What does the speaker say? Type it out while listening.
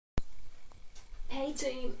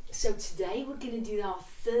Hey team, so today we're going to do our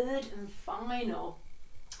third and final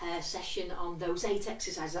session on those 8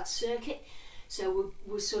 exercises, that circuit. So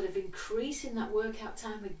we're sort of increasing that workout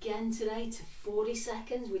time again today to 40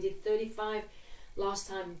 seconds. We did 35 last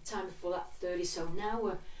time before that 30, so now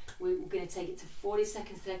we're going to take it to 40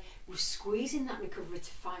 seconds today. We're squeezing that recovery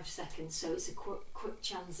to 5 seconds, so it's a quick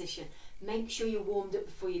transition. Make sure you're warmed up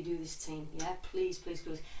before you do this, team. Yeah, please, please,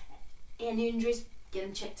 please. Any injuries, get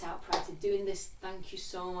them checked out prior to doing this. Thank you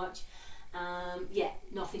so much. Yeah,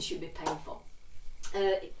 nothing should be painful.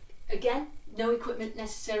 Again, no equipment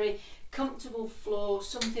necessary. Comfortable floor,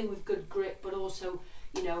 something with good grip, but also,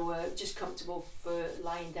 you know, just comfortable for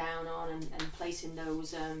lying down on and placing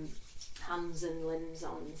those hands and limbs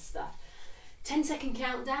on and stuff. 10-second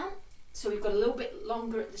countdown. So we've got a little bit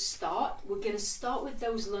longer at the start. We're going to start with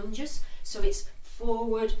those lunges. So it's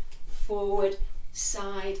forward, forward,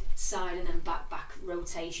 side, side, and then back, back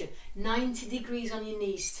rotation. 90 degrees on your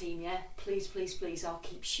knees, team. Yeah, please, please, please. I'll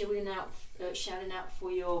keep shouting out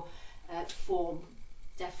for your form.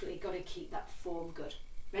 Definitely got to keep that form good.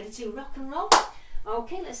 Ready to rock and roll?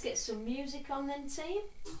 Okay, let's get some music on then, team.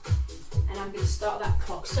 And I'm going to start that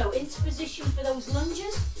clock. So into position for those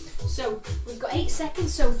lunges. So we've got 8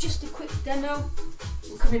 seconds, so just a quick demo.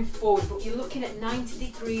 We're coming forward, but you're looking at 90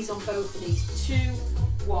 degrees on both knees. 2,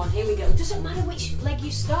 1, here we go. Doesn't matter which leg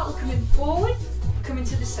you start, we're coming forward, we're coming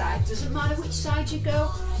to the side. Doesn't matter which side you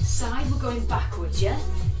go, side, we're going backwards, yeah?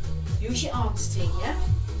 Use your arms, team, yeah?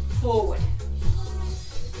 Forward.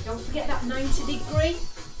 Don't forget that 90 degree.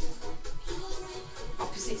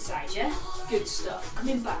 Opposite side, yeah? Good stuff.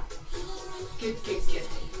 Coming back. Good, good, good.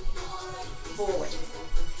 Forward.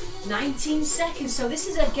 19 seconds, so this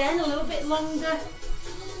is again a little bit longer.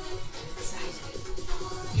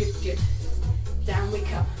 Side. Good, good. Down we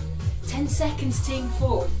come. 10 seconds, team,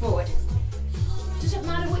 forward, forward. Doesn't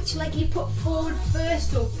matter which leg you put forward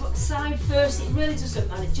first or put side first, it really doesn't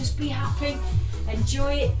matter. Just be happy,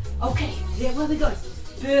 enjoy it. Okay, here where we go.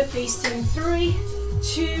 Burpees, team. 3,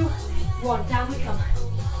 2, 1, down we come.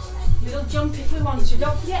 Little jump if we want to.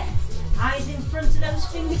 Don't forget, eyes in front of those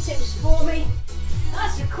fingertips for me.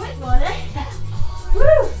 That's a quick one, eh?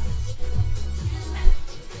 Woo!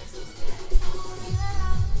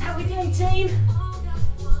 How we doing, team?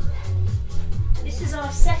 This is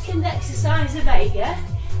our second exercise of 8, yeah?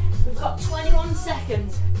 We've got 21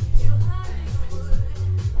 seconds.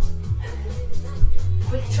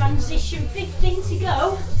 Quick transition, 15 to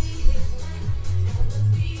go.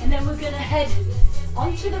 And then we're going to head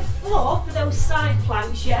onto the floor for those side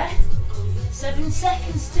planks, yeah? 7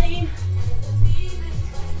 seconds, team.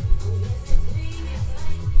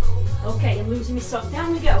 Okay, I'm losing my sock.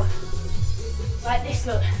 Down we go. Like this,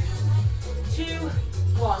 look. 2,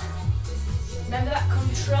 1. Remember that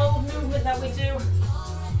controlled movement that we do.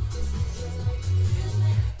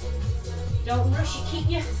 Don't rush it. Keep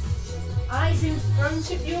your eyes in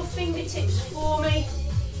front of your fingertips for me.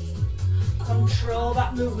 Control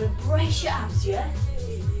that movement. Brace your abs, yeah?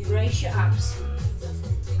 Brace your abs.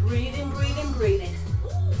 Breathing, breathing, breathing.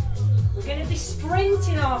 We're going to be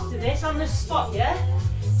sprinting after this on the spot, yeah?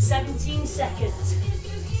 17 seconds.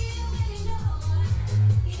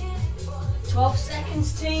 12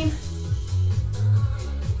 seconds, team.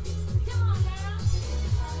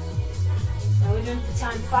 Now we're doing for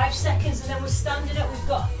time 5 seconds and then we're standing up. We've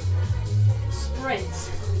got sprints.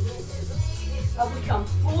 Up we come.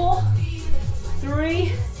 4,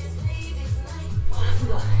 3,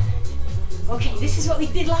 1. Okay, this is what we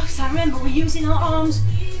did last time. Remember, we're using our arms.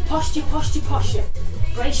 Posture, posture, posture.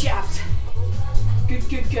 Brace your abs. Good,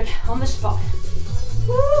 good, good. On the spot.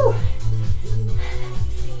 Woo!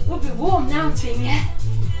 We'll be warm now, team, yeah?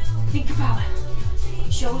 Think about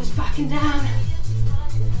it. Shoulders back and down.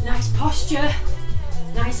 Nice posture.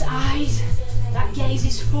 Nice eyes. That gaze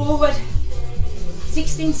is forward.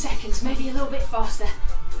 16 seconds, maybe a little bit faster.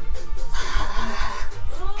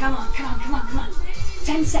 Come on, come on, come on, come on.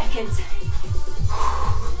 10 seconds.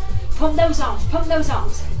 Pump those arms, pump those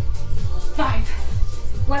arms. 5.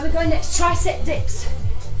 Where are we going next? Tricep dips.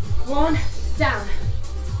 1, down.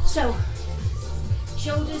 So,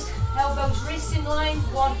 shoulders, elbows, wrists in line.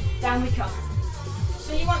 1, down we come.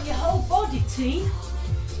 So you want your whole body, team,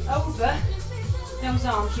 over those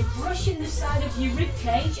arms. You're brushing the side of your rib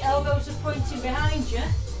cage. Elbows are pointing behind you.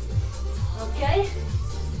 Okay?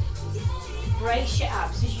 Brace your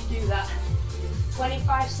abs as you do that.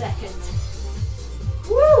 25 seconds.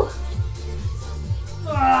 Woo!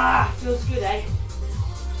 Ah, feels good, eh?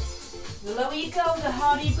 The lower you go, the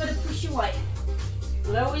harder you've got to push your weight.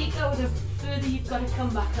 The lower you go, the further you've got to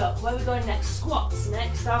come back up. Where are we going next? Squats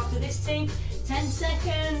next after this, team. 10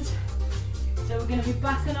 seconds. So we're going to be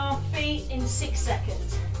back on our feet in 6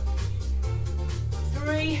 seconds.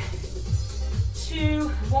 3, 2,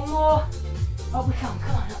 one more. Up we come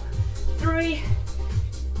on up. 3,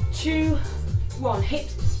 2, 1.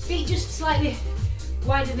 Feet just slightly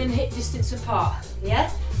wider than hip distance apart, yeah?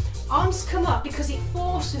 Arms come up because it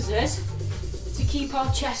forces us to keep our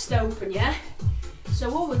chest open, yeah? So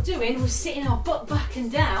what we're doing, we're sitting our butt back and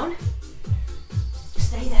down.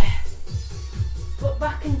 Stay there. Butt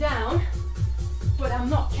back and down, but I'm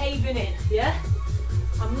not caving in, yeah?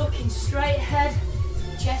 I'm looking straight ahead,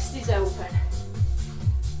 chest is open.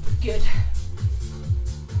 Good.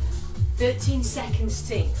 13 seconds,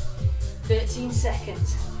 team. 13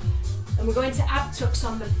 seconds. And we're going to abducts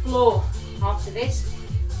on the floor after this.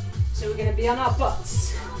 So we're going to be on our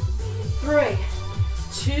butts. 3,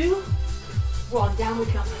 2, 1, down we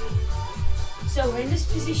come. So we're in this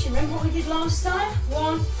position. Remember what we did last time?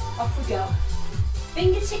 1, off we go.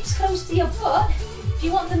 Fingertips close to your butt. If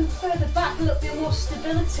you want them further back, a little bit more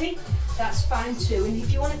stability, that's fine too. And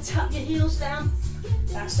if you want to tap your heels down,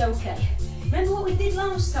 that's okay. Remember what we did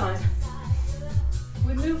last time?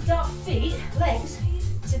 We moved our feet, legs,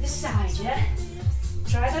 to the side, yeah?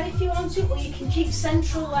 Try that if you want to, or you can keep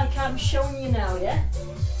central like I'm showing you now, yeah?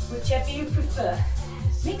 Whichever you prefer.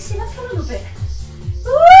 Mix it up a little bit.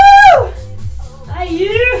 Woo! Are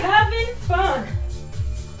you having fun?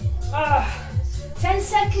 10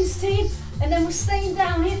 seconds, team, and then we're staying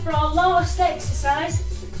down here for our last exercise,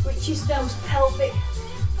 which is those pelvic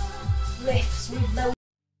lifts with those.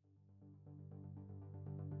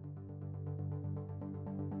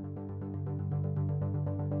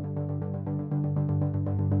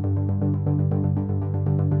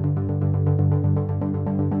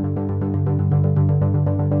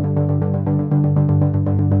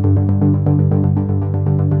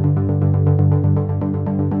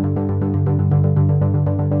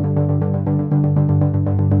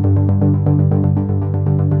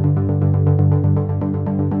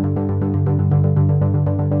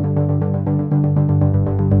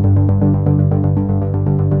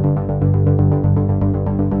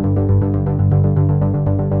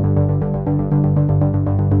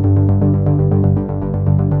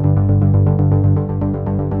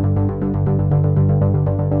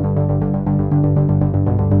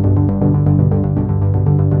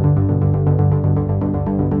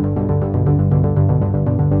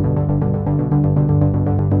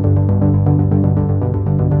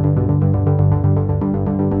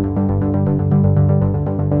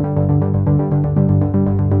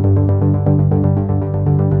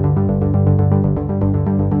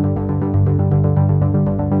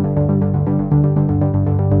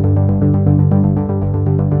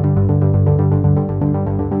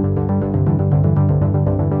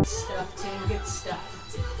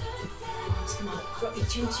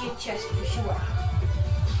 Into your chest, push away.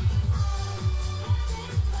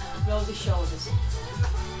 Roll the shoulders.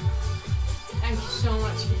 Thank you so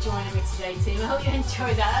much for joining me today, team. I hope you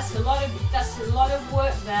enjoyed that. That's a lot of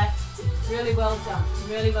work there. Really well done.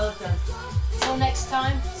 Really well done. Till next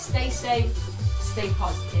time, stay safe, stay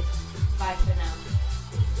positive. Bye for now.